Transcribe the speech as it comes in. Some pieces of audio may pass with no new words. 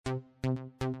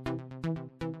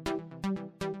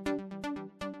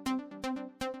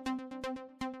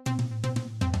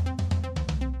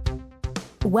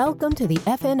Welcome to the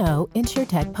FNO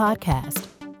InsurTech Podcast,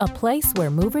 a place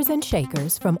where movers and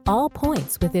shakers from all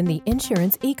points within the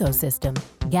insurance ecosystem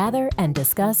gather and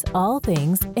discuss all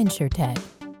things InsurTech.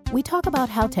 We talk about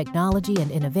how technology and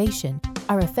innovation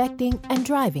are affecting and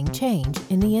driving change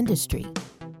in the industry.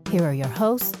 Here are your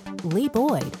hosts, Lee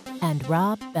Boyd and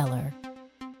Rob Beller.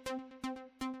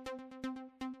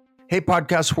 Hey,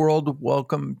 podcast world.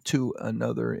 Welcome to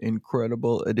another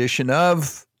incredible edition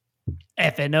of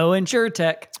FNO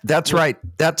InsurTech. That's right.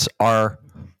 That's our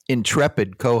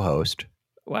intrepid co-host.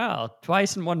 Wow,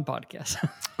 twice in one podcast.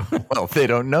 Well, they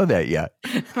don't know that yet.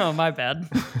 Oh, my bad.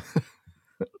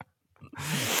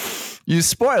 You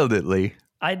spoiled it, Lee.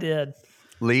 I did.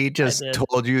 Lee just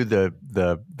told you the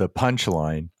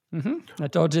punchline. I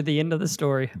told you the end of the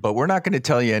story. But we're not going to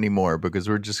tell you anymore because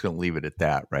we're just going to leave it at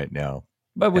that right now.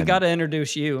 But we got to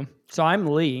introduce you. So I'm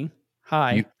Lee.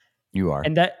 Hi. You are.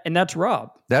 And that's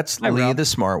Rob. That's Hi, Lee, Rob. the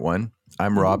smart one.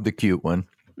 I'm Rob, the cute one.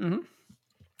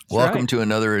 Welcome to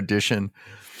another edition,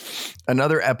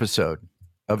 another episode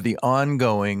of the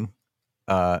ongoing,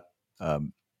 whatever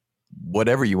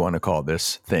you want to call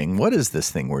this thing. What is this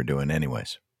thing we're doing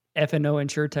anyways? FNO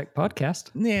InsurTech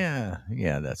Podcast.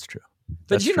 Yeah, that's true.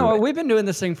 But you know, we've been doing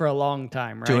this thing for a long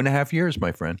time, right? 2.5 years,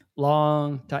 my friend.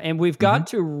 Long time. And we've got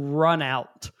to run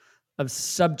out of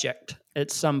subject at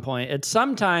some point. At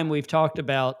some time, we've talked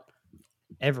about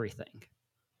everything.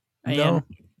 No.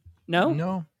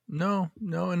 No? No.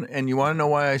 And you want to know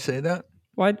why I say that?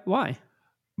 Why?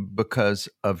 Because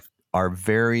of our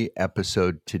very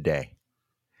episode today.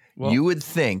 Well, You would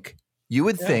think, you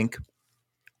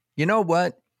know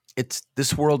what?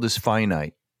 This world is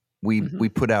finite. We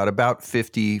put out about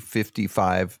 50,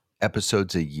 55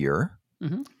 episodes a year.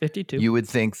 52. You would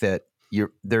think that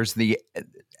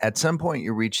at some point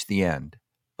you reach the end,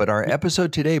 but our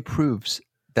episode today proves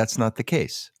that's not the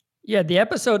case. Yeah, the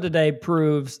episode today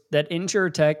proves that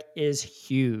InsurTech is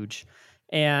huge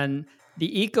and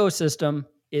the ecosystem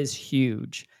is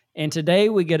huge. And today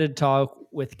we get to talk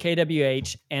with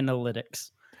KWH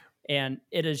Analytics. And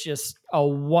it is just a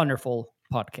wonderful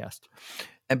podcast.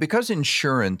 And because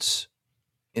insurance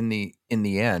in the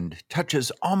end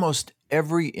touches almost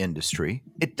every industry,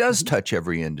 it does touch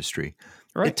every industry.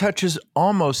 Right. It touches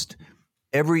almost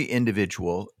every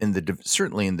individual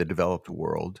certainly in the developed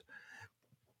world.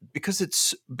 Because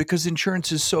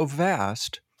insurance is so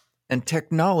vast and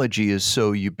technology is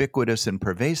so ubiquitous and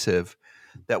pervasive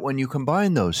that when you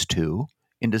combine those two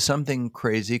into something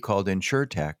crazy called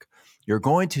InsurTech, you're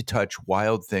going to touch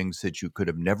wild things that you could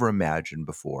have never imagined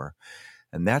before.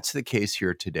 And that's the case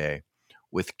here today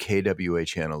with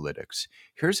KWH Analytics.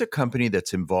 Here's a company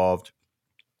that's involved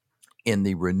in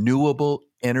the renewable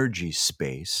energy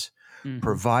space,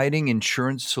 providing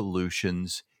insurance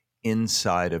solutions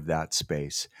inside of that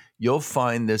space. You'll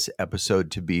find this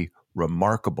episode to be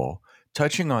remarkable,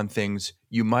 touching on things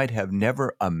you might have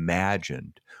never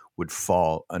imagined would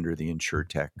fall under the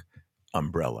InsurTech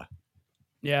umbrella.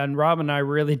 Yeah, and Rob and I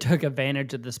really took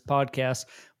advantage of this podcast.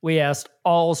 We asked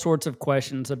all sorts of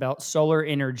questions about solar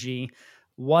energy.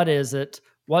 What is it?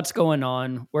 What's going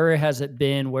on? Where has it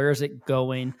been? Where is it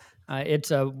going?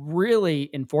 It's a really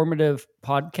informative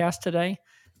podcast today.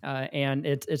 And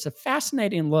it's a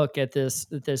fascinating look at this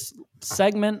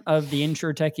segment of the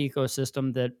InsurTech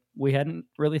ecosystem that we hadn't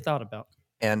really thought about.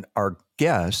 And our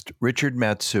guest, Richard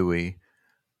Matsui,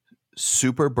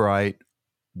 super bright,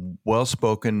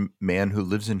 well-spoken man who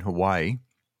lives in Hawaii,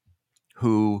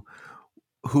 who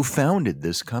founded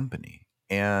this company.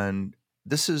 And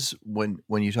this is when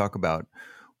you talk about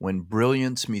when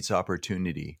brilliance meets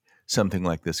opportunity, something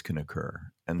like this can occur.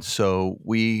 And so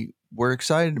we're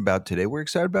excited about today. We're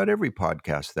excited about every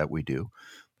podcast that we do,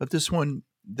 but this one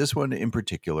in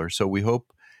particular. So we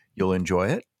hope you'll enjoy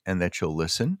it and that you'll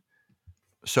listen.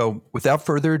 So without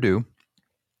further ado,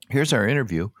 here's our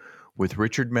interview with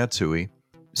Richard Matsui,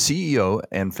 CEO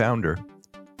and founder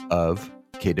of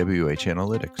KWH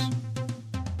Analytics.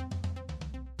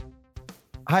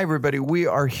 Hi, everybody. We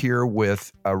are here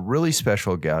with a really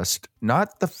special guest.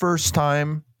 Not the first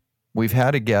time we've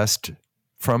had a guest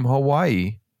from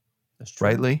Hawaii. That's true.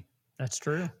 Right, Lee? That's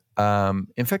true.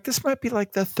 In fact, this might be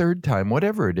like the third time,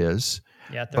 whatever it is.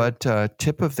 Yeah. Third. But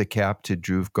tip of the cap to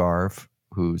Dhruv Garve,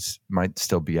 might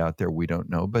still be out there. We don't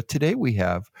know. But today we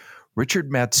have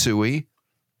Richard Matsui,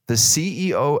 the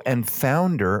CEO and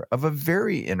founder of a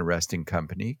very interesting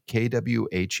company,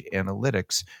 KWH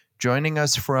Analytics, joining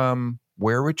us from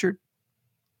where, Richard?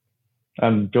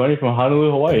 I'm joining from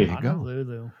Honolulu, Hawaii. There you go.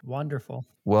 Honolulu. Wonderful.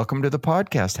 Welcome to the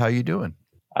podcast. How you doing?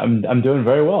 I'm doing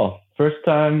very well. First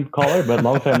time caller, but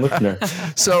long time listener.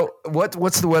 So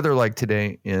what's the weather like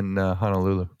today in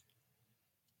Honolulu?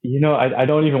 I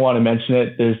don't even want to mention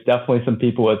it. There's definitely some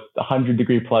people with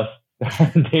 100-degree plus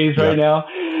days right now.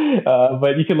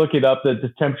 But you can look it up.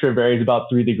 The temperature varies about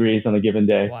 3 degrees on a given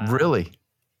day. Wow. Really?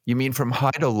 You mean from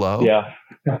high to low? Yeah.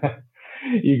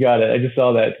 You got it. I just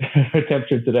saw that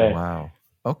temperature today. Wow.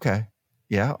 Okay.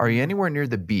 Yeah. Are you anywhere near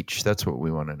the beach? That's what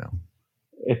we want to know.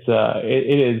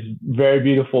 It is very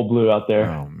beautiful blue out there.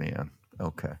 Oh, man.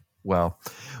 Okay. Well,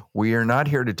 we are not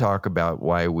here to talk about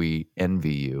why we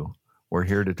envy you. We're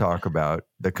here to talk about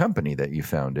the company that you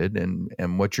founded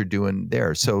and what you're doing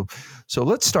there. So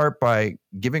let's start by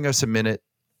giving us a minute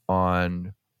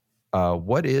on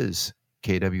what is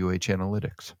KWH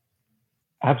Analytics.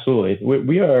 Absolutely.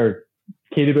 We are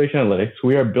KWH Analytics.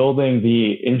 We are building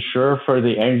the insurer for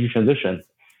the energy transition.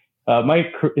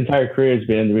 My entire career has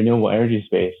been in the renewable energy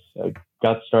space. I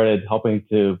got started helping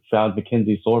to found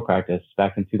McKinsey Solar Practice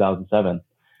back in 2007.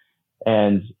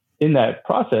 And in that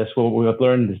process, what we've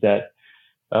learned is that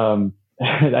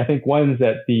I think one is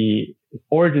that the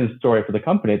origin story for the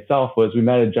company itself was we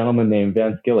met a gentleman named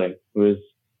Van Skilling, who is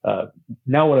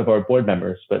now one of our board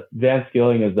members. But Van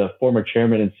Skilling is the former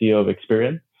chairman and CEO of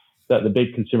Experian, the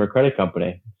big consumer credit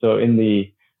company. So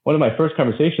one of my first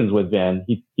conversations with Van,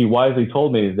 he wisely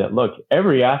told me that, look,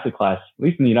 every asset class, at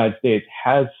least in the United States,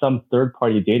 has some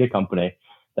third-party data company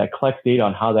that collects data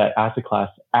on how that asset class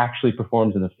actually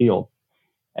performs in the field.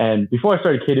 And before I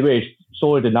started KWH,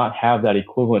 solar did not have that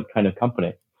equivalent kind of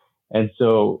company. And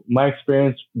so my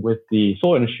experience with the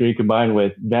solar industry combined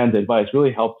with Van's advice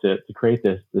really helped to create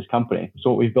this company.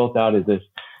 So what we've built out is this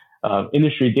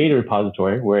industry data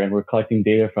repository wherein we're collecting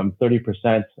data from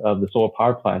 30% of the solar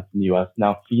power plants in the U.S.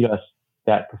 now feed us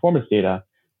that performance data.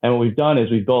 And what we've done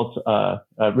is we've built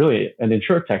really an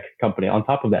InsurTech company on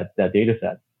top of that data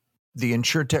set. The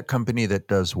InsurTech company that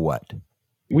does what?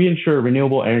 We insure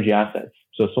renewable energy assets,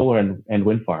 so solar and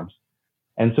wind farms.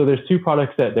 And so there's two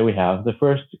products that we have. The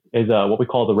first is what we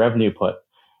call the revenue put,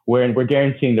 wherein we're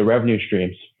guaranteeing the revenue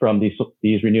streams from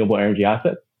these renewable energy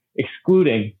assets,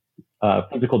 excluding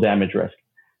physical damage risk.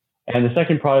 And the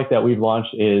second product that we've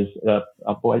launched is,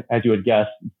 as you would guess,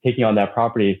 taking on that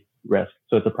property risk.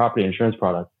 So it's a property insurance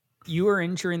product. You are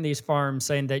insuring these farms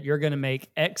saying that you're going to make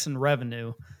X in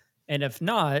revenue. And if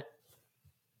not,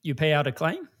 you pay out a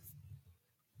claim?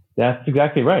 That's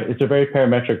exactly right. It's a very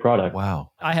parametric product.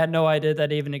 Wow. I had no idea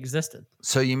that even existed.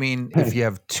 So you mean if you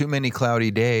have too many cloudy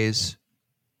days,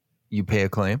 you pay a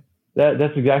claim?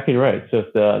 That's exactly right. So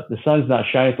if the sun's not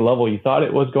shining at the level you thought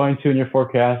it was going to in your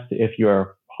forecast, if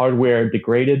your hardware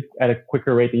degraded at a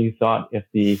quicker rate than you thought, if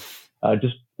the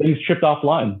just things tripped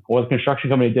offline or the construction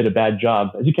company did a bad job,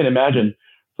 as you can imagine,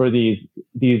 for these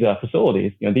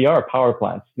facilities, they are power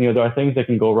plants. There are things that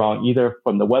can go wrong either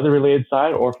from the weather-related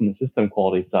side or from the system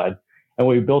quality side. And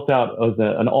what we built out was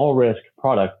an all-risk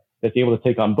product that's able to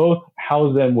take on both,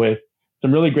 house them with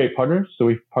some really great partners. So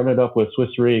we've partnered up with Swiss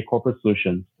Re Corporate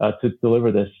Solutions to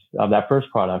deliver that first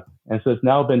product. And so it's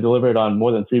now been delivered on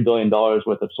more than $3 billion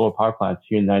worth of solar power plants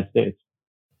here in the United States.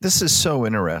 This is so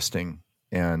interesting.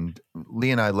 And Lee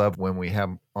and I love when we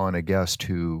have on a guest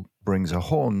who brings a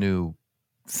whole new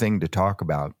thing to talk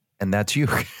about, and that's you.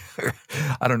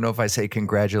 I don't know if I say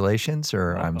congratulations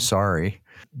or I'm sorry,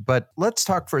 but let's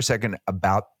talk for a second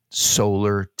about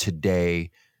solar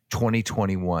today,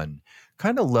 2021.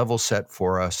 Kind of level set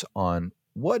for us on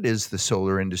what is the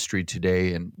solar industry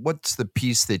today and what's the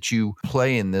piece that you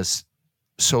play in this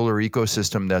solar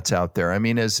ecosystem that's out there. I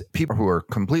mean, as people who are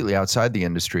completely outside the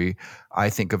industry, I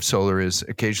think of solar as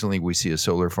occasionally we see a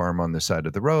solar farm on the side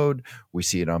of the road. We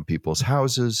see it on people's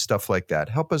houses, stuff like that.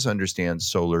 Help us understand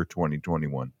solar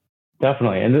 2021.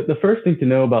 Definitely. And the first thing to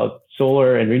know about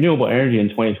solar and renewable energy in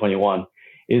 2021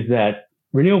 is that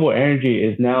renewable energy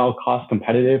is now cost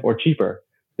competitive or cheaper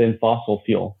than fossil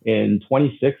fuel in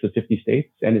 26 of 50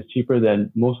 states, and it's cheaper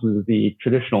than most of the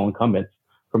traditional incumbents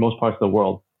for most parts of the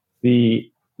world.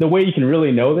 The way you can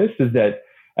really know this is that,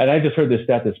 and I just heard this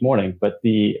stat this morning, but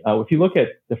if you look at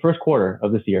the first quarter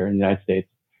of this year in the United States,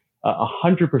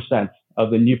 100%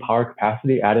 of the new power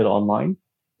capacity added online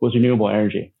was renewable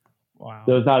energy. Wow.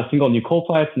 There was not a single new coal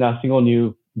plant, not a single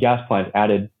new gas plant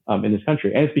added in this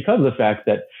country. And it's because of the fact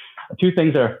that two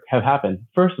things have happened.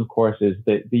 First, of course, is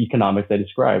the economics I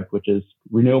described, which is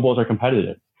renewables are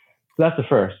competitive. So that's the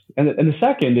first. And the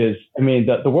second is,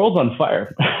 the world's on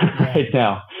fire right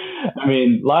now.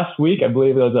 Last week, I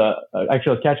believe there was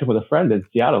actually I was catching up with a friend in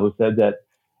Seattle who said that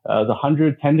it was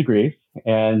 110 degrees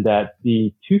and that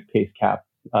the toothpaste cap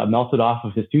melted off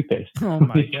of his toothpaste. Oh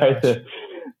my He tried to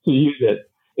use it.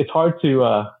 It's hard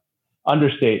to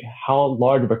understate how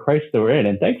large of a crisis that we're in.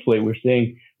 And thankfully, we're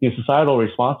seeing societal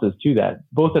responses to that,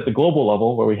 both at the global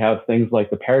level, where we have things like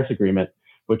the Paris Agreement,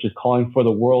 which is calling for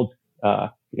the world's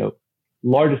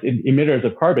largest emitters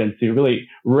of carbon to really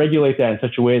regulate that in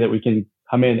such a way that we can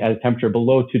come in at a temperature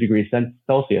below 2 degrees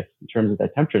Celsius in terms of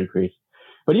that temperature increase.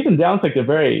 But even down to like the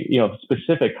very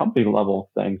specific company level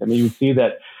things. I mean, you see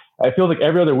that it feels like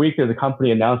every other week there's a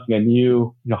company announcing a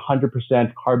new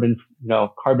 100%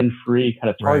 carbon free kind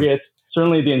of target. Right.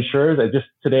 Certainly the insurers.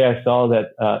 Today I saw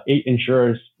that 8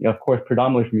 insurers, of course,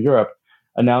 predominantly from Europe,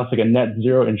 announced like a net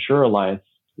zero insurer alliance.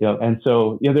 And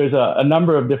so there's a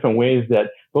number of different ways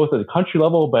that both at the country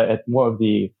level, but at more of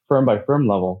the firm by firm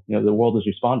level, the world is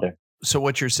responding. So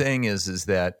what you're saying is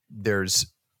that there's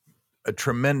a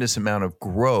tremendous amount of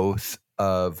growth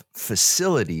of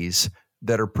facilities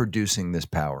that are producing this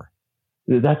power.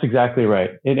 That's exactly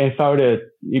right. And if I were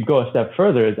to go a step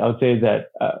further, I would say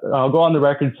that I'll go on the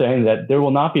record saying that there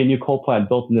will not be a new coal plant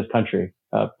built in this country,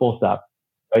 full stop.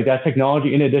 Right? That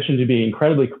technology, in addition to being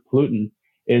incredibly pollutant,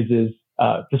 is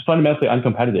just fundamentally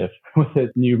uncompetitive with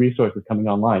the new resources coming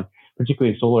online,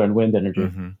 particularly solar and wind energy.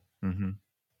 Mm-hmm. Mm-hmm.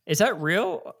 Is that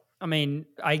real? I mean,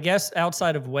 I guess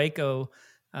outside of Waco,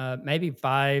 maybe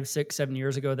 5, 6, 7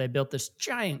 years ago, they built this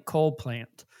giant coal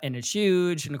plant, and it's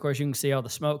huge. And of course, you can see all the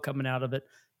smoke coming out of it.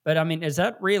 But I mean, is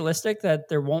that realistic that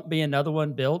there won't be another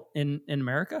one built in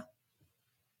America?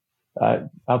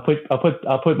 I'll put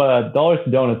my dollars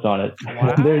to donuts on it.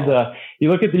 Wow.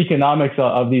 You look at the economics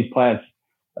of these plants.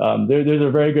 There's a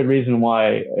very good reason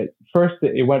why. First,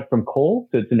 it went from coal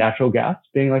to natural gas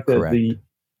being like the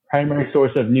primary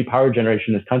source of new power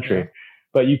generation in this country. Yeah.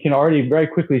 But you can already very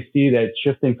quickly see that it's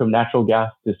shifting from natural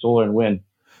gas to solar and wind.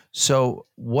 So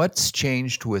what's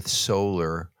changed with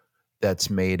solar that's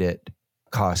made it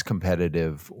cost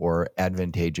competitive or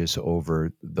advantageous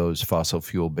over those fossil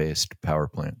fuel-based power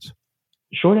plants?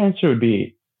 Short answer would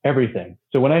be everything.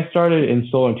 So when I started in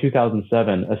solar in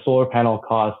 2007, a solar panel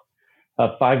cost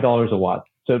 $5 a watt.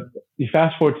 So you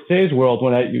fast forward to today's world,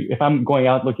 if I'm going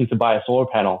out looking to buy a solar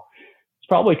panel, it's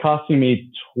probably costing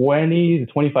me 20 to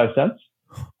 25 cents.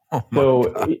 Oh so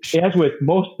as with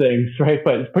most things, right?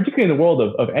 But particularly in the world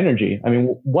of energy, I mean,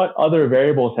 what other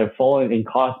variables have fallen in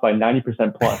cost by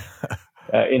 90% plus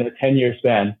in a 10-year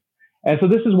span? And so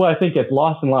this is what I think gets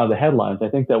lost in a lot of the headlines. I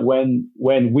think that when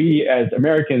we as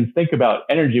Americans think about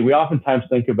energy, we oftentimes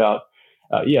think about,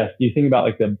 you think about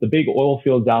like the big oil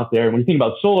fields out there. When you think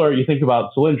about solar, you think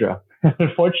about Solyndra,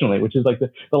 unfortunately, which is like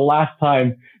the last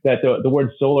time that the word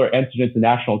solar entered into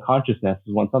national consciousness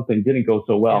is when something didn't go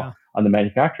so well on the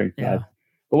manufacturing side. Yeah.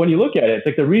 But when you look at it, it's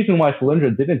like the reason why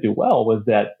Solyndra didn't do well was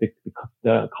that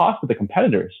the cost of the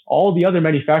competitors, all the other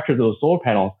manufacturers of those solar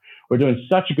panels, were doing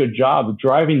such a good job of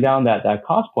driving down that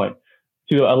cost point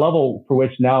to a level for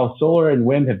which now solar and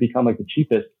wind have become like the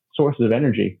cheapest sources of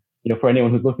energy, for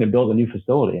anyone who's looking to build a new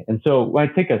facility. And so when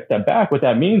I take a step back, what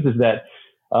that means is that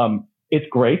it's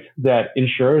great that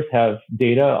insurers have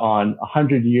data on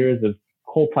 100 years of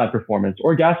coal plant performance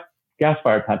or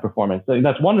gas-fired plant performance. I mean,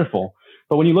 that's wonderful.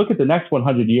 But when you look at the next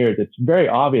 100 years, it's very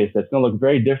obvious that it's going to look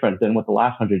very different than what the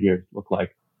last 100 years look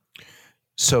like.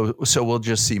 So we'll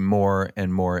just see more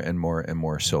and more and more and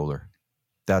more solar.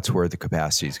 That's where the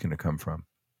capacity is going to come from.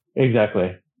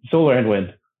 Exactly. Solar and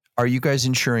wind. Are you guys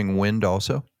insuring wind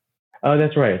also?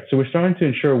 That's right. So we're starting to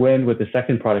insure wind with the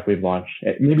second product we've launched.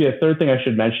 Maybe a third thing I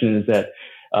should mention is that,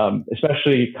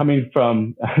 especially coming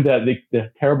from the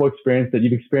terrible experience that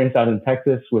you've experienced out in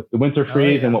Texas with the winter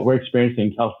freeze and what we're experiencing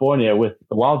in California with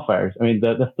the wildfires. I mean,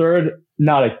 the third,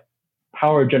 not a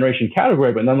power generation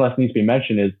category, but nonetheless needs to be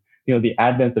mentioned is, the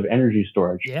advent of energy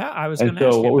storage. Yeah, I was going to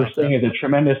ask you about that. And so what we're seeing is a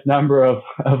tremendous number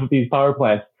of these power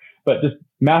plants, but just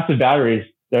massive batteries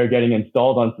that are getting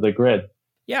installed onto the grid.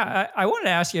 Yeah, I wanted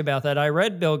to ask you about that. I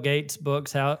read Bill Gates'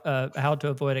 books, How to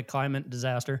Avoid a Climate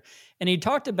Disaster, and he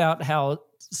talked about how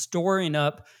storing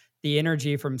up the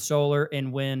energy from solar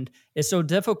and wind is so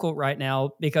difficult right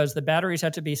now because the batteries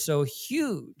have to be so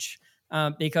huge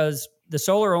because the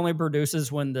solar only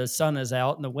produces when the sun is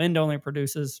out and the wind only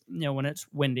produces, when it's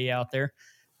windy out there.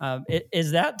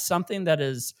 Is that something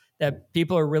that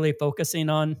people are really focusing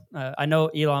on? I know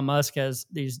Elon Musk has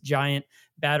these giant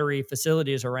battery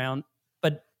facilities around,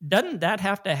 but doesn't that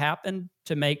have to happen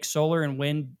to make solar and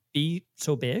wind be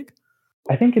so big?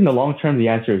 I think in the long term, the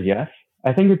answer is yes.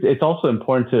 I think it's also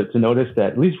important to notice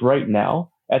that at least right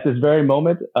now, at this very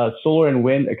moment, solar and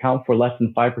wind account for less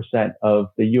than 5% of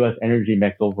the U.S. energy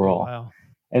mix overall. Wow.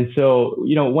 And so,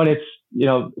 when it's,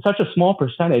 such a small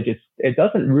percentage, it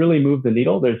doesn't really move the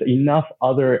needle. There's enough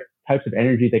other types of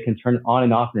energy that can turn on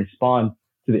and off and respond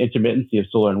to the intermittency of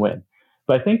solar and wind.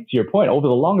 But I think to your point, over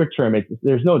the longer term,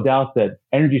 there's no doubt that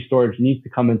energy storage needs to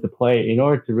come into play in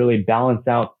order to really balance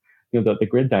out, the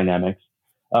grid dynamics.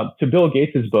 To Bill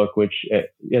Gates' book, which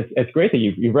it's great that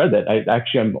you've read that.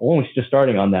 I'm only just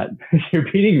starting on that. You're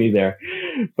beating me there.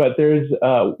 But there's,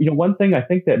 one thing I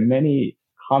think that many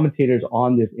commentators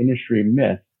on this industry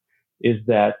miss is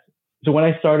that, so when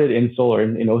I started in solar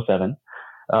in 07,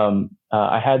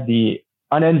 I had the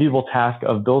unenviable task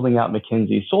of building out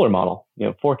McKinsey's solar model,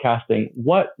 forecasting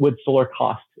what would solar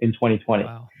cost in 2020.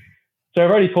 Wow. So I've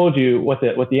already told you what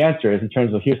the answer is in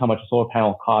terms of here's how much a solar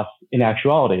panel costs in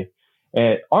actuality.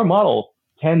 And our model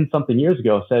 10 something years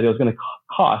ago said it was going to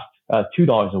cost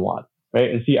 $2 a watt, right?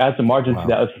 And so you add some margin to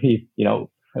that,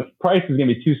 price is going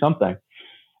to be 2 something.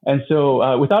 And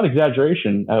so without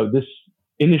exaggeration, this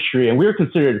industry, and we were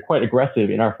considered quite aggressive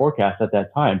in our forecast at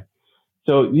that time.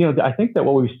 So, I think that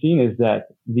what we've seen is that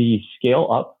the scale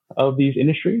up of these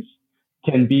industries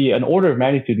can be an order of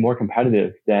magnitude more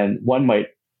competitive than one might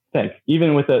think,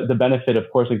 even with the benefit, of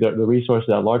course, like the resources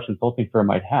that a large consulting firm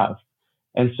might have.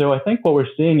 And so I think what we're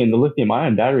seeing in the lithium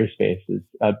ion battery space is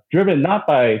driven not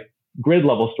by grid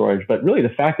level storage, but really the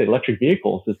fact that electric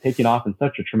vehicles is taking off in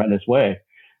such a tremendous way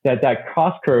that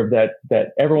cost curve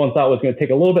that everyone thought was going to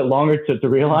take a little bit longer to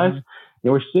realize.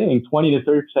 We're seeing 20 to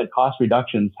 30% cost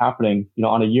reductions happening,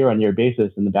 on a year-on-year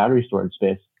basis in the battery storage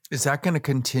space. Is that going to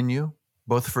continue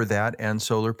both for that and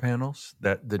solar panels,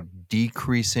 that the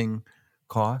decreasing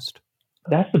cost?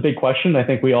 That's the big question I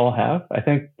think we all have. I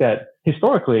think that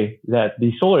historically that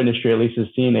the solar industry at least has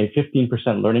seen a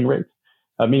 15% learning rate,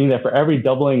 meaning that for every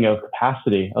doubling of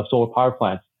capacity of solar power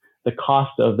plants, the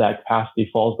cost of that capacity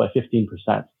falls by 15%.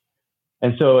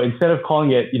 And so instead of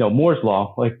calling it, Moore's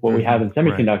law, like what we have in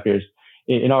semiconductors,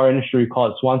 in our industry, we call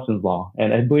it Swanson's law.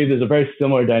 And I believe there's a very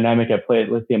similar dynamic at play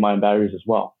at lithium-ion batteries as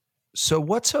well. So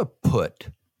what's a put?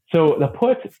 So the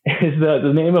put is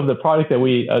the name of the product that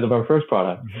of our first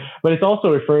product, but it also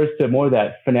refers to more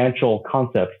that financial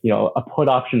concept, a put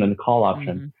option and a call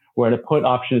option, where the put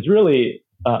option is really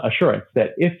assurance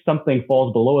that if something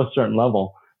falls below a certain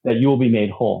level, that you will be made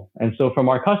whole. And so from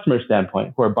our customer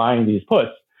standpoint, who are buying these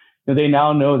puts, they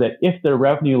now know that if their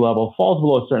revenue level falls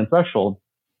below a certain threshold,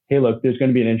 hey, look, there's going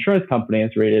to be an insurance company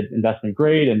that's rated investment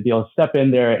grade and be able to step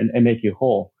in there and make you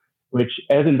whole, which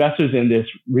as investors in this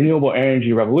renewable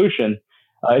energy revolution,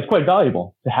 it's quite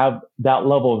valuable to have that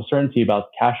level of certainty about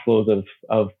cash flows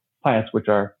of plants, which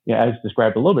are, as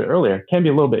described a little bit earlier, can be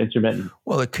a little bit intermittent.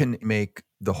 Well, it can make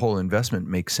the whole investment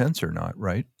make sense or not,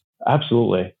 right?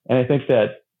 Absolutely. And I think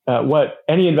that what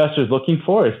any investor is looking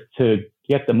for is to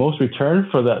get the most return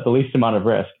for the least amount of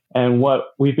risk. And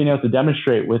what we've been able to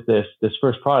demonstrate with this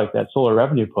first product, that solar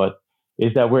revenue put,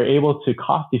 is that we're able to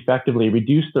cost effectively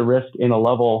reduce the risk in a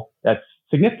level that's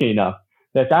significant enough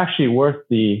that's actually worth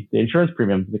the insurance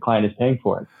premium the client is paying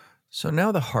for it. So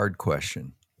now the hard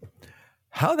question.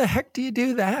 How the heck do you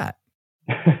do that?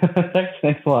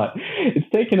 Thanks a lot. It's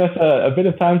taken us a bit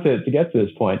of time to get to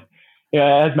this point.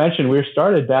 As mentioned, we were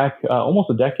started back almost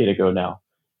a decade ago now,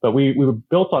 but we were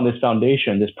built on this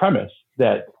foundation, this premise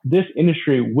that this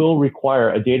industry will require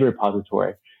a data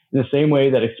repository in the same way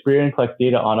that Experian collects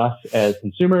data on us as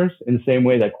consumers, in the same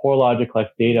way that CoreLogic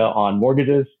collects data on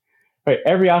mortgages. Right?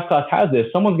 Every asset class has this.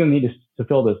 Someone's going to need to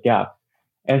fill this gap.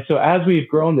 And so as we've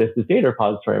grown this data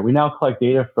repository, we now collect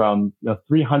data from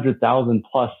 300,000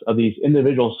 plus of these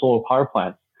individual solar power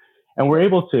plants. And we're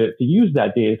able to use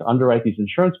that data to underwrite these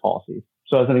insurance policies.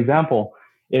 So as an example,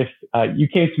 if you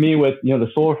came to me with the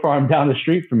solar farm down the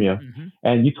street from you,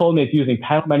 and you told me it's using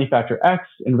panel manufacturer X,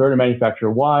 inverter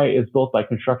manufacturer Y, it's built by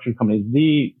construction company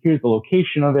Z, here's the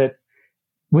location of it.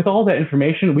 With all that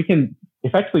information, we can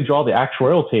effectively draw the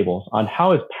actuarial tables on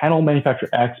how has panel manufacturer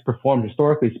X performed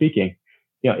historically speaking,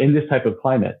 in this type of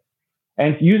climate.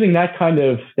 And it's using that kind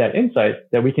of that insight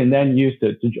that we can then use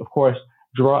to of course,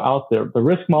 draw out the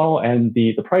risk model and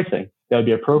the pricing that would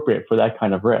be appropriate for that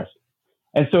kind of risk.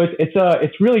 And so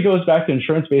it really goes back to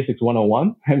Insurance Basics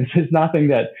 101. And this is nothing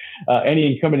that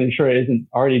any incumbent insurer isn't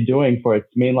already doing for its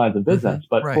main lines of business.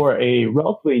 But for a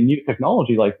relatively new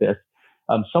technology like this,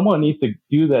 someone needs to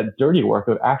do that dirty work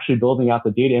of actually building out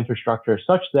the data infrastructure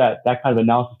such that that kind of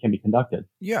analysis can be conducted.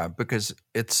 Yeah, because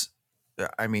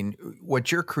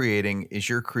what you're creating is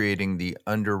the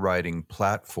underwriting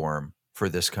platform for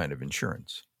this kind of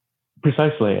insurance.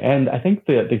 Precisely. And I think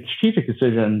the strategic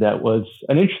decision that was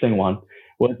an interesting one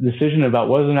was the decision about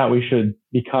whether or not we should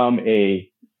become a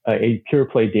pure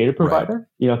play data provider.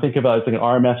 Right. Think about it as like an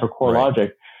RMS or CoreLogic,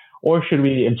 right. Or should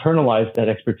we internalize that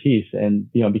expertise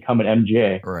and become an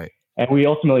MGA? Right. And we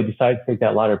ultimately decided to take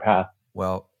that latter path.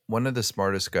 Well, one of the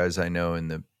smartest guys I know in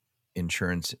the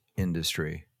insurance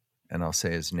industry, and I'll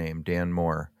say his name, Dan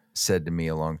Moore, said to me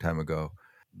a long time ago,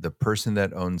 the person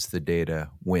that owns the data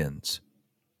wins.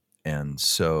 And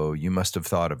so you must have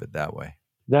thought of it that way.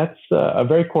 That's a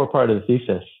very core part of the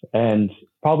thesis, and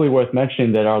probably worth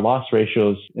mentioning that our loss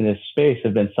ratios in this space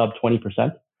have been sub 20%.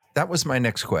 That was my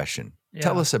next question. Yeah.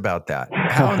 Tell us about that.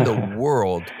 How in the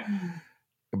world,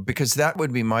 because that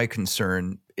would be my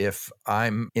concern if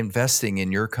I'm investing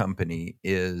in your company,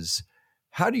 is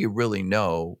how do you really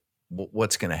know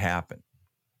what's going to happen?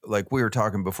 Like we were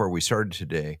talking before we started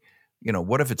today,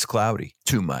 what if it's cloudy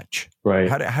too much? Right.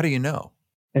 How do you know?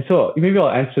 And so maybe I'll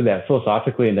answer that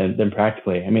philosophically and then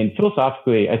practically. I mean,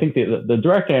 philosophically, I think the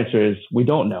direct answer is we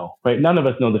don't know, right? None of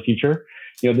us know the future.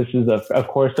 This is, of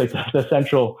course, like the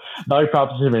central value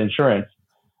proposition of insurance.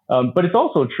 But it's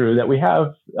also true that we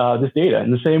have this data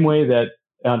in the same way that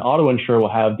an auto insurer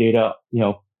will have data,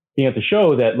 being able to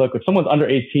show that, look, if someone's under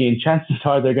 18, chances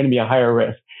are they're going to be a higher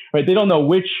risk, right? They don't know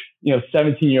which,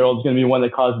 17-year-old is going to be one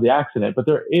that caused the accident, but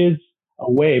there is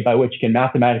a way by which you can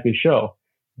mathematically show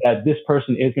that this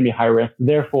person is going to be high risk.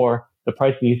 Therefore, the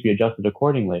price needs to be adjusted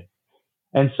accordingly.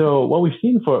 And so what we've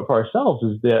seen for ourselves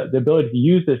is the ability to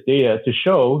use this data to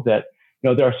show that,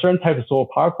 there are certain types of solar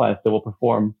power plants that will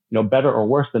perform, better or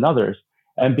worse than others,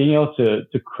 and being able to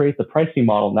create the pricing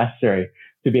model necessary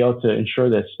to be able to ensure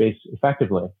this space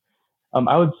effectively.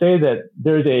 I would say that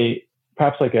there's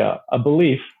perhaps like a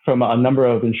belief from a number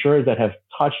of insurers that have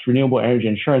touched renewable energy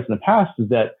insurance in the past is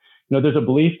that, there's a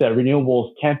belief that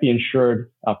renewables can't be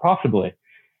insured profitably.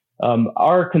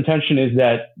 Our contention is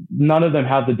that none of them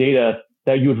have the data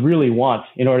that you would really want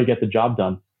in order to get the job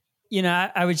done.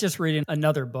 I was just reading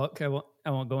another book. I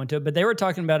won't go into it, but they were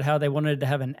talking about how they wanted to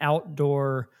have an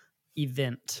outdoor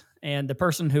event. And the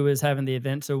person who was having the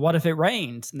event said, what if it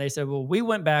rains? And they said, well, we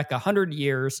went back 100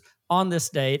 years on this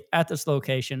date at this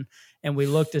location, and we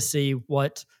looked to see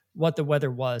what the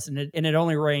weather was. And it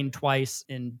only rained twice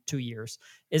in 2 years.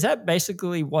 Is that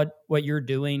basically what you're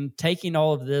doing? Taking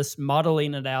all of this,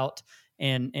 modeling it out,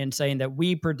 and saying that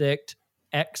we predict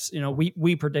X,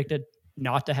 we predicted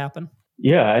not to happen?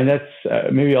 Yeah, and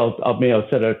that's maybe I'll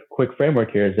set a quick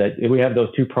framework here. Is that we have those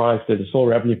two products: there's a solar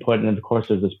revenue put, and then of course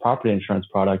there's this property insurance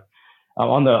product.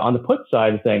 On the put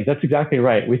side of things, that's exactly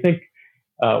right. We think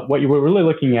what we're really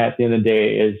looking at the end of the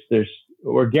day is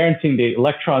we're guaranteeing the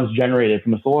electrons generated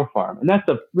from a solar farm, and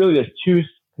there's two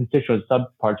constituent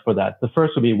subparts for that. The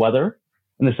first would be weather,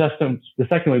 and the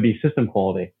second would be system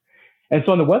quality. And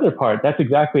so on the weather part, that's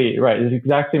exactly right. It's the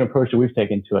exact same approach that we've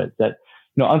taken to it. That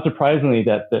unsurprisingly,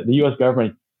 that the U.S.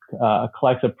 government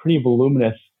collects a pretty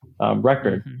voluminous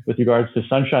record with regards to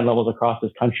sunshine levels across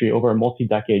this country over a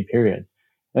multi-decade period.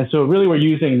 And so really we're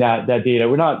using that data.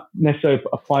 We're not necessarily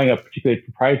applying a particularly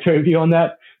proprietary view on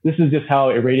that. This is just how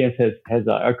irradiance has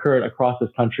occurred across this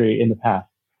country in the past.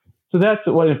 So that's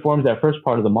what informs that first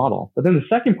part of the model. But then the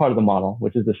second part of the model,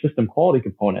 which is the system quality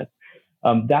component,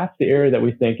 that's the area that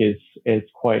we think is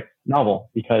quite novel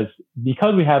because we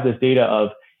have this data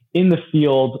of in the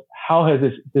field, how has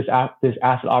this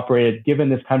asset operated given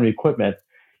this kind of equipment?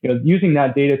 Using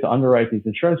that data to underwrite these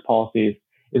insurance policies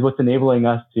is what's enabling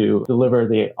us to deliver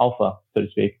the alpha, so to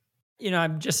speak.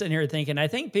 I'm just sitting here thinking, I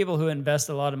think people who invest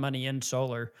a lot of money in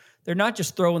solar, they're not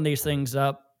just throwing these things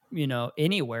up,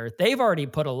 anywhere. They've already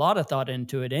put a lot of thought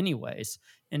into it anyways.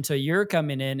 And so you're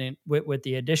coming in and with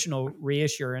the additional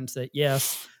reassurance that,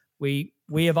 yes, we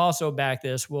have also backed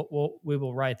this. We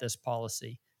will write this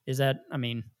policy. Is that,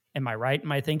 am I right?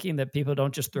 Am I thinking that people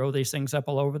don't just throw these things up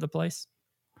all over the place?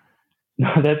 No,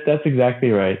 that's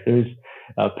exactly right. There's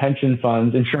pension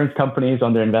funds, insurance companies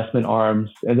on their investment arms,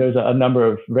 and there's a number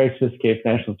of very sophisticated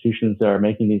financial institutions that are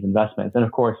making these investments, and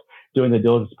of course, doing the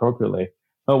diligence appropriately.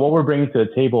 But what we're bringing to the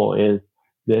table is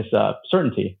this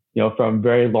certainty, from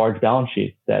very large balance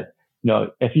sheets that,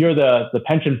 if you're the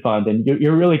pension fund and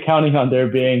you're really counting on there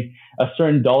being a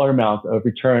certain dollar amount of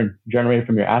return generated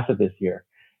from your asset this year.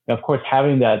 And of course,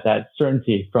 having that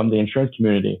certainty from the insurance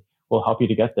community will help you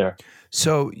to get there.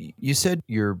 So you said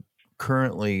you're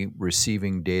currently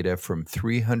receiving data from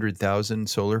 300,000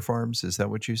 solar farms. Is that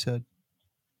what you said?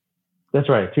 That's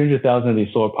right. 200,000 of these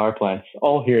solar power plants,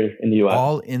 all here in the U.S.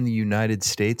 All in the United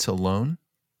States alone?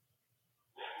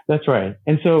 That's right.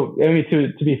 And so,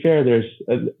 to be fair, there's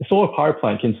a solar power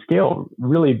plant can scale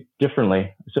really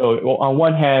differently. So on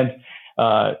one hand,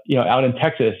 out in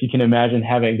Texas, you can imagine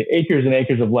having the acres and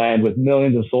acres of land with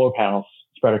millions of solar panels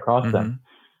spread across them.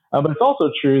 But it's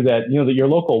also true that, that your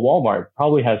local Walmart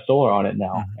probably has solar on it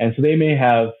now. And so they may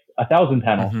have 1,000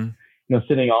 panels,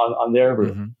 sitting on their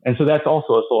roof. And so that's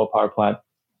also a solar power plant.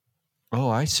 Oh,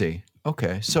 I see.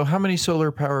 Okay. So how many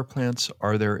solar power plants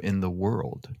are there in the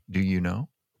world? Do you know?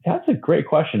 That's a great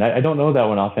question. I don't know that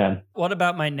one offhand. What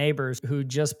about my neighbors who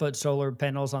just put solar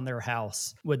panels on their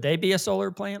house? Would they be a solar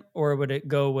plant, or would it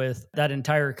go with that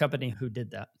entire company who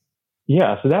did that?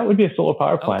 Yeah, so that would be a solar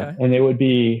power plant. Okay. And it would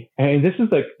be, and this is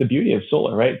like the beauty of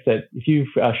solar, right? It's that if you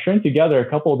string together a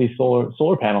couple of these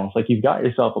solar panels, like you've got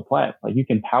yourself a plant. Like you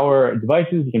can power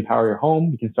devices, you can power your home,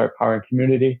 you can start powering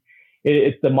community.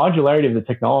 It's the modularity of the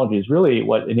technology is really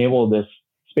what enabled this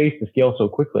space to scale so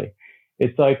quickly.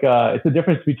 It's like it's the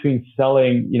difference between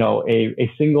selling,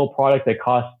 a single product that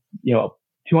costs,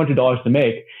 $200 to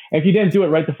make. And if you didn't do it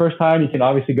right the first time, you can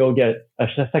obviously go get a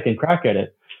second crack at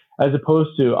it, as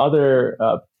opposed to other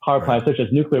power plants, such as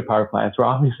nuclear power plants, where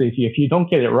obviously if you don't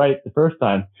get it right the first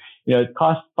time, it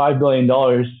costs $5 billion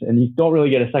and you don't really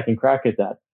get a second crack at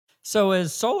that. So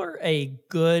is solar a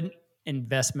good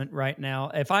investment right now?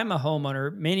 If I'm a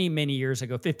homeowner, many, many years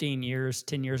ago, 15 years,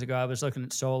 10 years ago, I was looking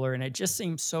at solar and it just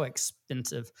seems so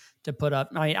expensive to put up.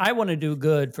 I mean, I want to do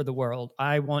good for the world.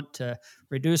 I want to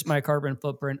reduce my carbon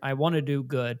footprint. I want to do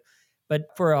good. But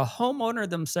for a homeowner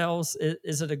themselves,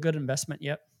 is it a good investment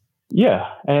yet? Yeah.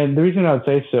 And the reason I would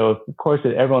say so, of course,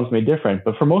 that everyone's going to be different,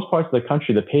 but for most parts of the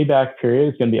country, the payback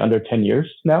period is going to be under 10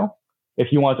 years now, if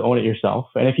you want to own it yourself.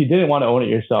 And if you didn't want to own it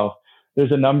yourself,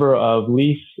 there's a number of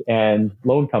lease and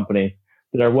loan companies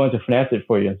that are willing to finance it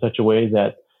for you in such a way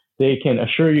that they can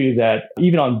assure you that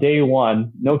even on day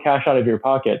one, no cash out of your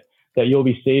pocket, that you'll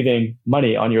be saving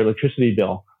money on your electricity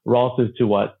bill relative to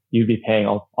what you'd be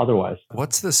paying otherwise.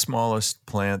 What's the smallest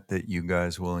plant that you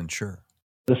guys will insure?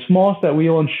 The smallest that we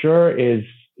will insure is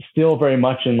still very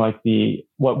much in like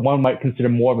what one might consider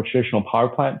more of a traditional power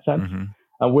plant sense.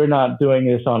 Mm-hmm. We're not doing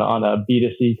this on a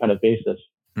B2C kind of basis.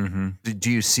 Mm-hmm.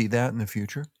 Do you see that in the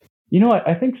future?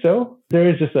 I think so. There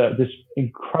is just this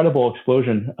incredible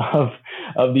explosion of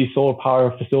these solar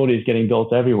power facilities getting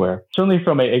built everywhere. Certainly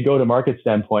from a go-to-market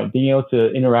standpoint, being able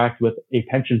to interact with a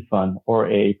pension fund or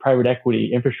a private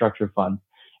equity infrastructure fund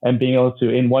and being able to,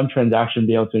 in one transaction,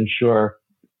 be able to insure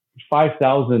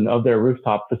 5,000 of their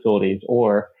rooftop facilities,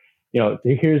 or,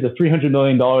 here's the $300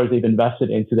 million they've invested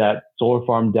into that solar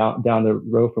farm down the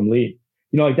road from LEED.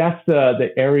 That's the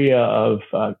area of,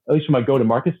 at least from a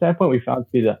go-to-market standpoint, we found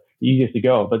to be the easiest to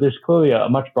go. But there's clearly a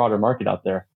much broader market out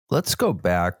there. Let's go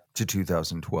back to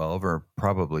 2012 or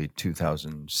probably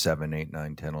 2007, 8,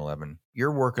 9, 10, 11.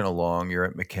 You're working along, you're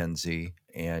at McKinsey,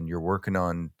 and you're working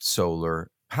on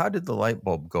solar. How did the light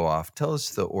bulb go off? Tell us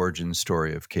the origin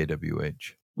story of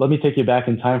KWH. Let me take you back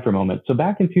in time for a moment. So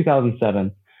back in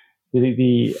 2007,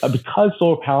 because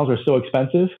solar panels are so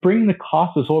expensive, bringing the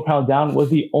cost of solar panels down was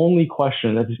the only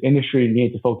question that this industry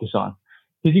needed to focus on.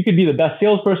 Because you could be the best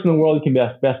salesperson in the world, you can be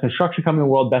the best construction company in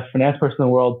the world, best finance person in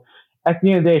the world. At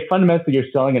the end of the day, fundamentally, you're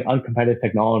selling an uncompetitive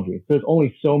technology. So there's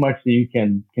only so much that you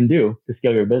can do to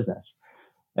scale your business.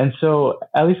 And so,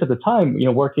 at least at the time,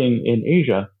 working in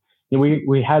Asia,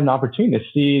 we had an opportunity to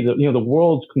see the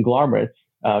world's conglomerates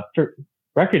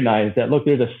recognize that, look,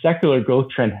 there's a secular growth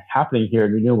trend happening here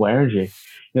in renewable energy.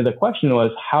 The question was,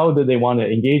 how did they want to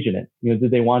engage in it?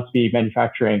 Did they want to be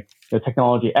manufacturing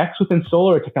technology X within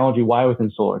solar or technology Y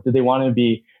within solar? Did they want to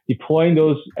be deploying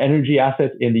those energy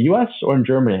assets in the US or in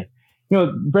Germany?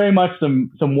 Very much some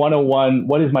 101,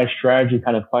 what is my strategy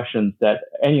kind of questions that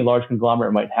any large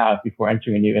conglomerate might have before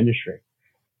entering a new industry.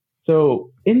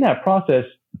 So in that process,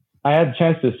 I had a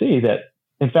chance to see that,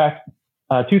 in fact,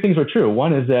 two things were true.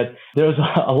 One is that there's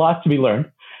a lot to be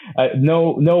learned.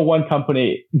 No one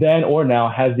company then or now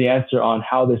has the answer on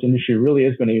how this industry really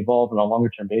is going to evolve on a longer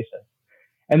term basis.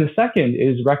 And the second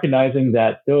is recognizing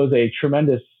that there was a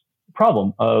tremendous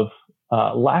problem of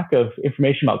lack of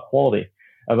information about quality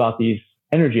about these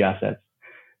energy assets.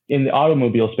 In the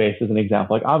automobile space, as an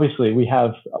example, like obviously we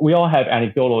all have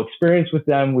anecdotal experience with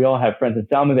them. We all have friends and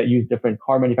family that use different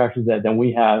car manufacturers than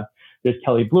we have. There's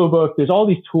Kelley Blue Book. There's all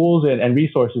these tools and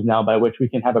resources now by which we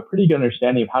can have a pretty good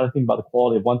understanding of how to think about the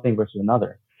quality of one thing versus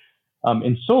another.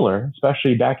 In solar,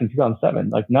 especially back in 2007,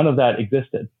 like none of that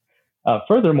existed.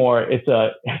 Furthermore, it's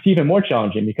even more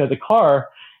challenging because a car,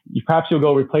 perhaps you'll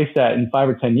go replace that in 5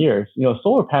 or 10 years. A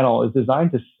solar panel is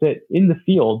designed to sit in the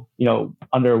field,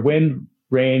 under wind,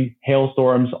 rain,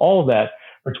 hailstorms, all of that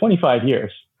for 25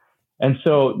 years. And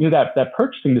so, that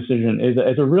purchasing decision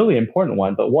is a really important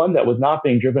one, but one that was not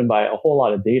being driven by a whole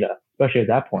lot of data, especially at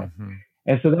that point. Mm-hmm.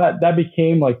 And so that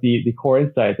became like the core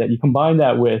insight, that you combine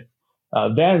that with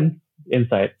Van's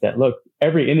insight that, look,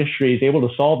 every industry is able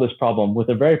to solve this problem with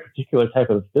a very particular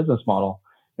type of business model.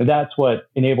 And that's what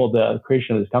enabled the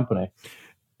creation of this company.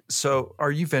 So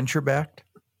are you venture backed?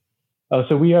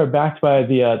 So we are backed by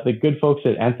the good folks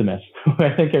at Anthemis, who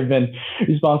I think have been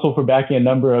responsible for backing a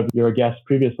number of your guests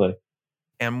previously.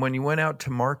 And when you went out to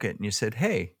market and you said,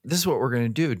 hey, this is what we're going to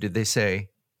do, did they say,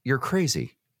 you're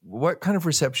crazy? What kind of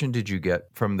reception did you get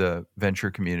from the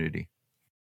venture community?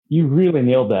 you really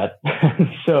nailed that.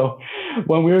 So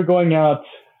when we were going out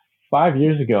 5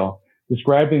 years ago,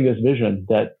 describing this vision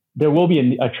that there will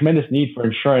be a tremendous need for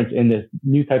insurance in this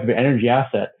new type of energy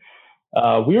asset,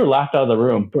 we were laughed out of the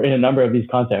room in a number of these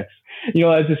contexts.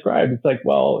 As described, it's like,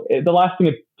 well, the last thing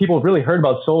that people really heard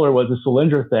about solar was the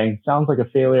Solyndra thing. Sounds like a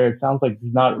failure. It sounds like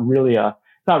it's not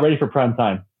ready for prime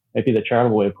time. Might be the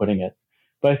charitable way of putting it.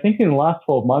 But I think in the last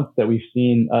 12 months that we've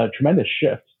seen a tremendous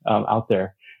shift out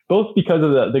there, both because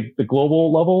of the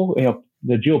global level,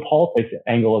 the geopolitics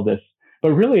angle of this,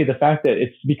 but really the fact that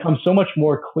it's become so much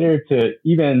more clear to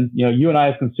even, you and I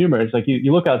as consumers. Like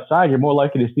you look outside, you're more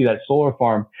likely to see that solar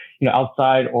farm,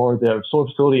 outside, or the solar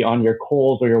facility on your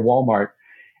Kohl's or your Walmart.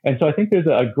 And so I think there's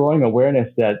a growing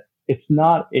awareness that it's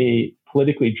not a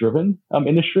politically driven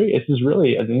industry. It's just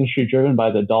really an industry driven by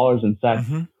the dollars and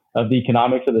cents of the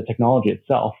economics of the technology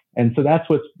itself. And so that's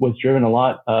what's driven a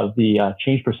lot of the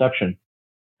change perception.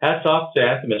 Hats off to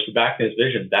Anthemis for backing his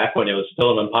vision back when it was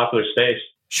still an unpopular space.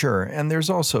 Sure. And there's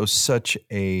also such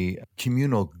a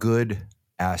communal good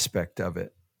aspect of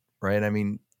it, right? I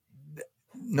mean,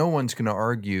 no one's going to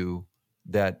argue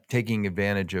that taking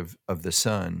advantage of the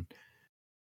sun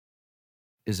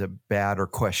is a bad or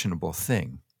questionable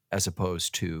thing as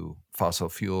opposed to fossil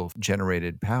fuel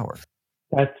generated power.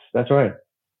 That's right.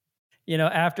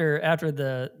 After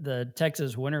the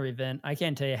Texas winter event, I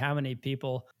can't tell you how many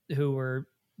people who were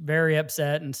very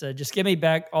upset and said, just give me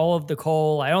back all of the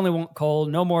coal. I only want coal.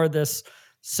 No more of this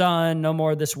sun, no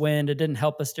more of this wind. It didn't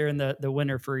help us during the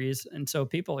winter freeze. And so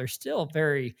people are still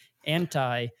very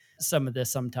anti some of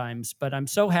this sometimes. But I'm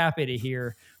so happy to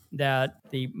hear that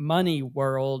the money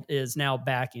world is now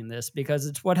backing this, because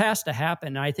it's what has to happen.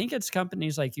 And I think it's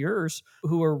companies like yours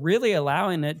who are really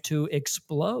allowing it to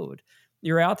explode.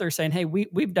 You're out there saying, hey,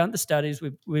 we've done the studies.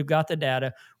 We've got the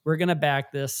data. We're going to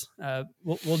back this.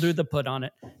 We'll do the put on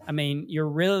it. I mean, you're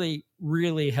really,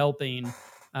 really helping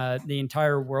the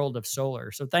entire world of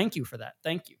solar. So thank you for that.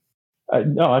 Thank you.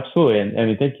 No, absolutely. And I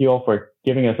mean, thank you all for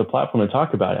giving us a platform to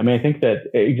talk about it. I mean, I think that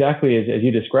exactly as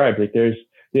you described, like there's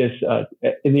this,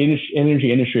 in the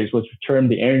energy industry is what's termed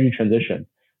the energy transition.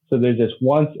 So there's this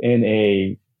once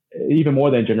in even more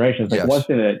than generations, like once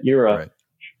in an era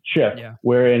shift,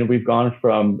 wherein we've gone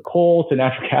from coal to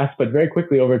natural gas, but very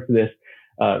quickly over to this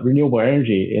renewable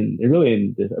energy in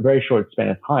a very short span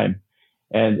of time.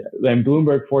 And then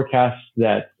Bloomberg forecasts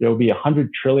that there will be $100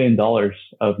 trillion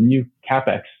of new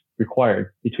capex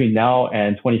required between now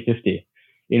and 2050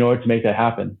 in order to make that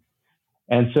happen.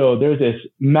 And so there's this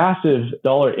massive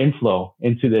dollar inflow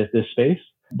into this space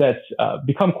that's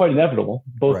become quite inevitable,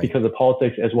 both because of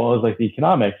politics as well as like the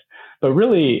economics. But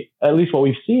really, at least what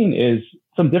we've seen is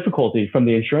some difficulty from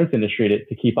the insurance industry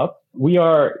to keep up. We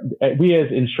as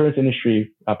insurance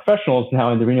industry professionals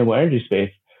now in the renewable energy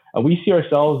space, we see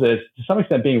ourselves as to some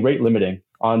extent being rate limiting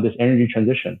on this energy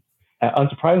transition.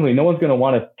 Unsurprisingly, no one's going to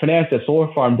want to finance a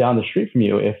solar farm down the street from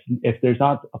you if there's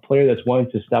not a player that's willing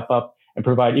to step up and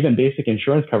provide even basic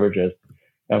insurance coverages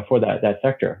for that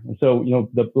sector. And so,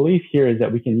 the belief here is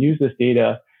that we can use this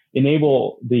data,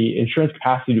 enable the insurance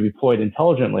capacity to be deployed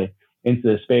intelligently into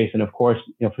the space, and of course,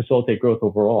 facilitate growth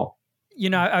overall.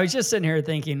 I was just sitting here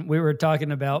thinking, we were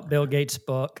talking about Bill Gates'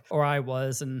 book, or I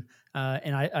was, and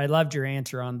I loved your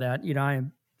answer on that.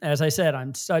 As I said,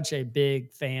 I'm such a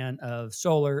big fan of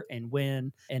solar and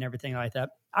wind and everything like that.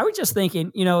 I was just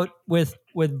thinking, with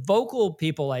vocal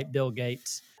people like Bill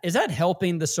Gates, is that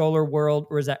helping the solar world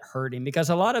or is that hurting?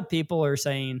 Because a lot of people are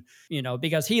saying,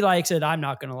 because he likes it, I'm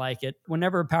not going to like it.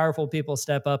 Whenever powerful people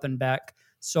step up and back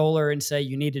solar and say,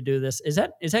 you need to do this, is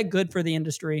that good for the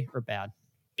industry or bad?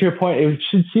 To your point, it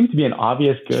should seem to be an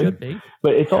obvious good,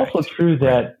 but it's also true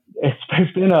that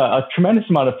there's been a tremendous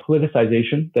amount of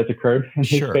politicization that's occurred in this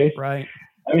space. Right.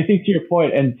 I mean, I think to your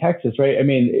point, in Texas, right? I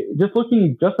mean, just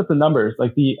looking just at the numbers,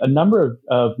 like a number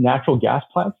of natural gas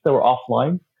plants that were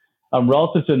offline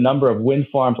relative to the number of wind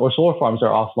farms or solar farms that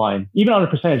are offline, even on a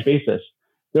percentage basis,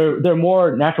 there are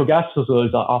more natural gas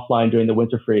facilities offline during the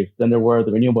winter freeze than there were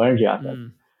the renewable energy assets.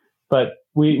 But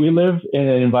we live in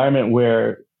an environment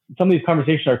where some of these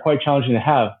conversations are quite challenging to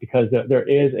have because there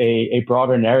is a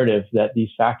broader narrative that these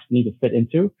facts need to fit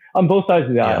into on both sides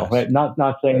of the aisle, right? Not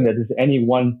saying that there's any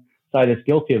one side that's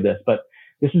guilty of this, but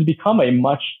this has become a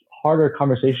much harder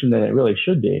conversation than it really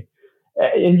should be.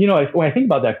 And, when I think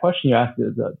about that question you asked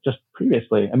just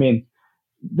previously, I mean,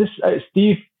 this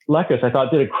Steve Lekus, I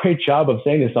thought, did a great job of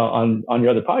saying this on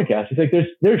your other podcast. He's like,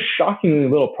 there's shockingly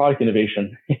little product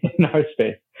innovation in our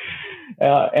space.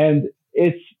 And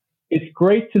it's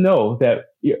great to know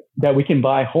that we can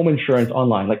buy home insurance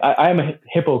online. Like I am a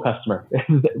Hippo customer.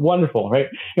 Wonderful, right?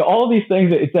 All of these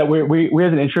things that we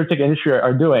as an insurtech industry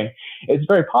are doing, it's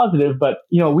very positive. But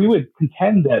we would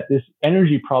contend that this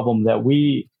energy problem that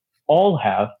we all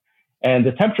have, and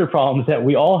the temperature problems that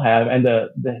we all have, and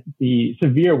the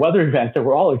severe weather events that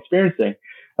we're all experiencing,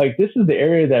 like this is the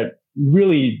area that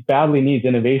really badly needs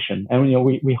innovation. And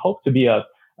we hope to be a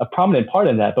prominent part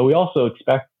in that, but we also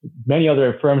expect many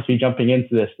other firms to be jumping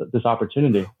into this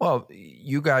opportunity. Well,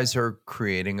 you guys are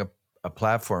creating a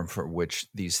platform for which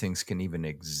these things can even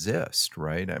exist,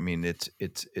 right? I mean, it's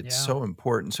so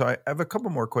important. So I have a couple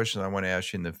more questions I want to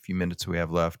ask you in the few minutes we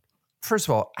have left. First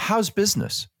of all, how's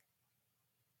business?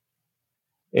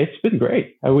 It's been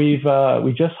great. We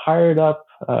just hired up.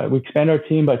 We expanded our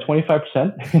team by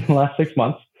 25% in the last 6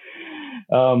 months.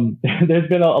 There's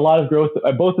been a lot of growth,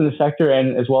 both in the sector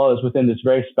and as well as within this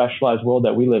very specialized world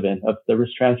that we live in, of the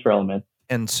risk transfer element.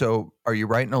 And so are you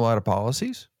writing a lot of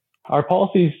policies? Our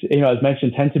policies, as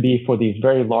mentioned, tend to be for these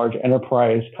very large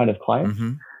enterprise kind of clients.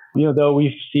 Mm-hmm. Though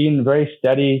we've seen very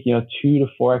steady, 2 to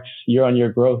 4x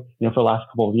year-on-year growth, for the last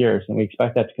couple of years, and we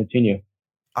expect that to continue.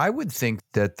 I would think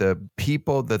that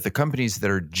the companies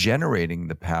that are generating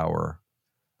the power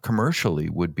commercially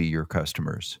would be your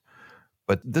customers.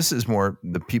 But this is more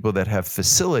the people that have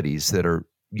facilities that are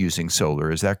using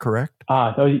solar. Is that correct?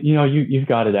 So, you've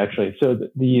got it actually. So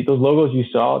those logos you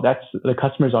saw, that's the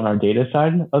customers on our data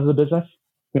side of the business.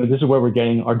 This is where we're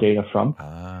getting our data from.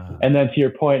 And then to your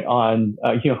point on,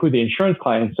 who the insurance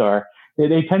clients are,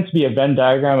 they tend to be a Venn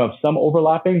diagram of some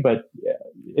overlapping, but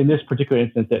in this particular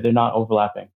instance, they're not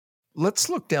overlapping. Let's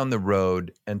look down the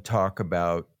road and talk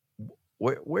about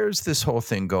where's this whole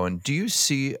thing going? Do you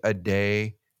see a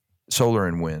day solar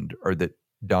and wind are the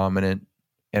dominant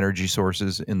energy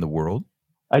sources in the world?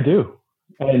 I do.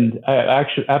 And I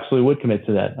actually absolutely would commit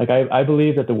to that. Like I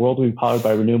believe that the world will be powered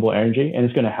by renewable energy, and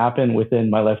it's going to happen within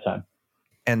my lifetime.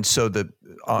 And so the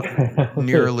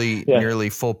nearly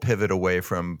full pivot away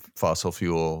from fossil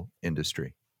fuel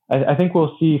industry. I think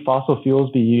we'll see fossil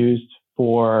fuels be used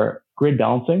for grid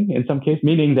balancing in some case,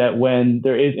 meaning that when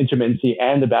there is intermittency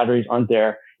and the batteries aren't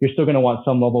there, you're still going to want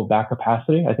some level of back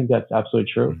capacity. I think that's absolutely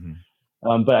true.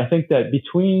 Mm-hmm. But I think that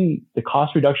between the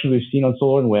cost reductions we've seen on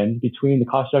solar and wind, between the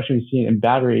cost reduction we've seen in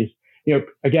batteries,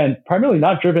 again, primarily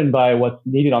not driven by what's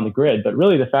needed on the grid, but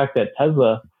really the fact that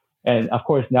Tesla and of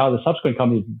course now the subsequent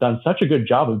companies have done such a good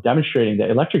job of demonstrating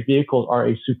that electric vehicles are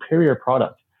a superior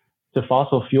product to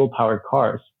fossil fuel powered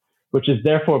cars, which is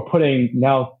therefore putting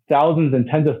now thousands and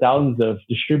tens of thousands of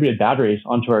distributed batteries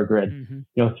onto our grid, mm-hmm.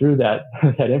 Through that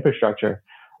infrastructure.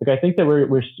 Like I think that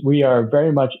we are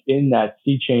very much in that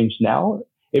sea change now.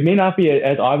 It may not be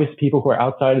as obvious to people who are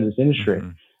outside of this industry,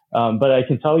 mm-hmm. But I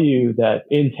can tell you that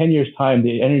in 10 years' time,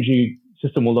 the energy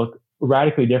system will look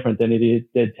radically different than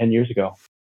it did 10 years ago.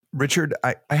 Richard,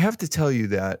 I have to tell you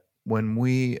that when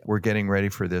we were getting ready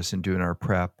for this and doing our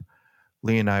prep,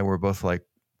 Lee and I were both like,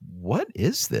 what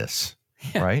is this?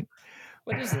 Yeah. Right?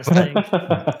 What is this thing?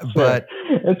 But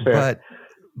it's fair. But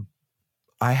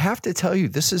I have to tell you,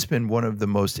 this has been one of the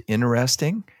most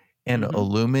interesting and mm-hmm.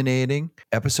 illuminating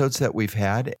episodes that we've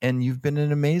had. And you've been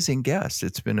an amazing guest.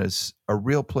 It's been a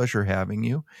real pleasure having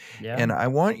you. Yeah. And I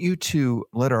want you to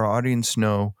let our audience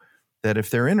know that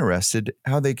if they're interested,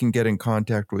 how they can get in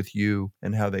contact with you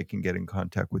and how they can get in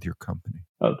contact with your company.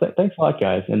 Oh, thanks a lot,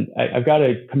 guys. And I've got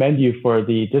to commend you for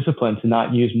the discipline to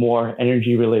not use more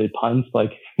energy-related puns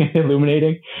like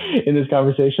illuminating in this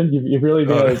conversation. You've really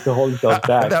been able to hold yourself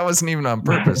back. That wasn't even on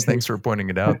purpose. Thanks for pointing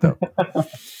it out, though.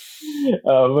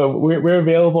 We're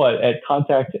available at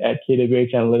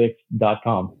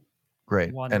contact@kwhanalytics.com.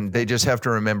 Great. Wonderful. And they just have to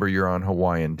remember you're on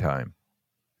Hawaiian time.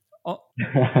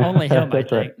 Only him, I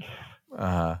think.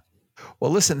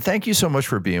 Well, listen, thank you so much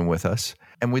for being with us.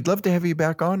 And we'd love to have you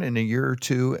back on in a year or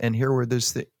two and hear where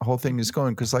this whole thing is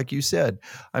going. Because like you said,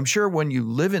 I'm sure when you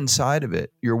live inside of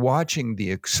it, you're watching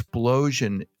the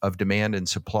explosion of demand and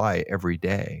supply every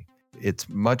day. It's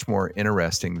much more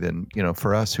interesting than,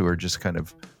 for us who are just kind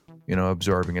of,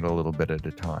 absorbing it a little bit at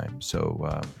a time.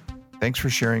 So thanks for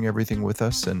sharing everything with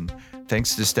us. And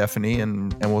thanks to Stephanie.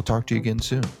 And we'll talk to you again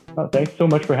soon. Oh, thanks so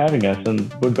much for having us,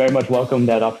 and would very much welcome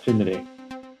that opportunity.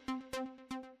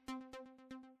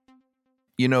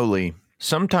 Lee,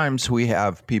 sometimes we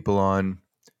have people on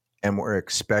and we're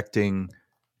expecting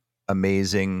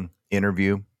amazing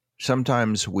interview.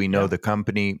 Sometimes we know the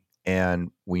company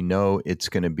and we know it's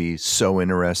going to be so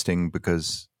interesting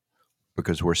because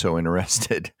we're so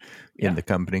interested in the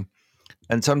company.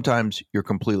 And sometimes you're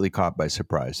completely caught by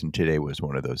surprise. And today was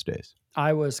one of those days.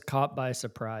 I was caught by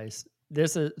surprise.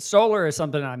 solar is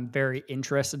something I'm very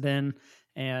interested in.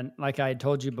 And like I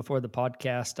told you before the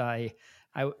podcast, I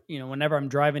whenever I'm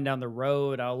driving down the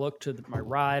road, I'll look to my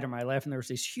right or my left, and there's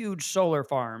these huge solar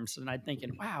farms, and I'm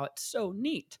thinking, wow, it's so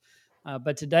neat.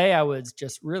 But today I was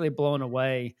just really blown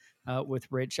away with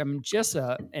Rich. I'm just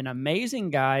an amazing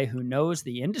guy who knows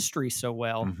the industry so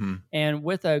well, and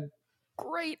with a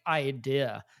great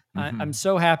idea. I'm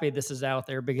so happy this is out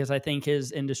there because I think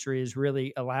his industry is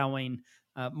really allowing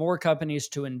more companies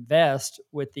to invest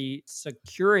with the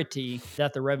security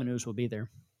that the revenues will be there.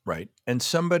 Right. And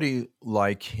somebody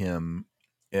like him,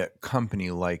 a company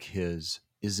like his,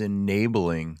 is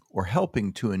enabling or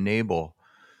helping to enable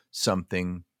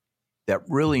something that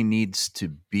really needs to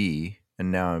be,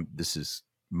 and now this is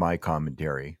my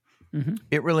commentary,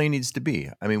 it really needs to be.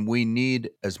 I mean, we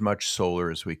need as much solar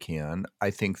as we can.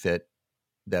 I think that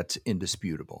that's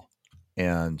indisputable.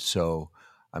 And so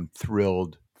I'm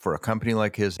thrilled for a company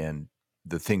like his and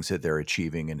the things that they're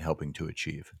achieving and helping to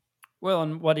achieve. Well,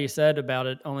 and what he said about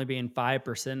it only being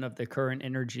 5% of the current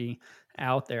energy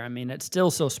out there, I mean, it's still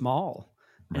so small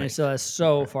and it still has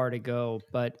so far to go.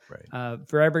 But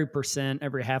for every percent,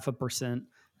 every 0.5%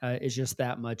 is just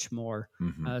that much more.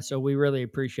 So we really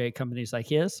appreciate companies like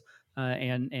his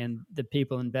and the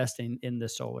people investing in the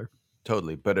solar.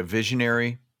 Totally. But a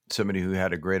visionary, somebody who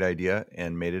had a great idea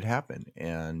and made it happen.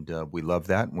 And we love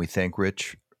that. And we thank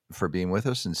Rich for being with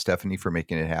us and Stephanie for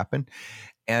making it happen.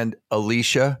 And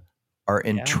Alicia, our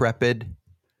intrepid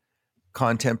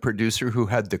content producer who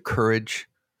had the courage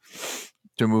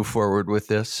to move forward with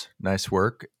this. Nice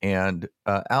work. And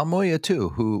Al Moya,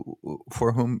 too,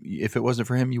 for whom, if it wasn't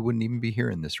for him, you wouldn't even be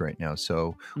hearing this right now.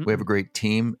 So we have a great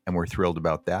team, and we're thrilled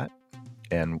about that.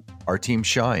 And our team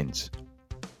shines.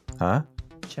 Huh?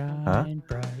 Shine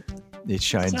bright. It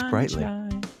shines brightly.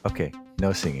 Okay,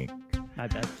 no singing. My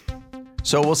bad.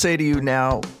 So we'll say to you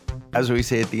now, as we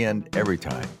say at the end every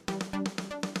time,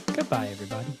 goodbye,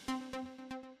 everybody.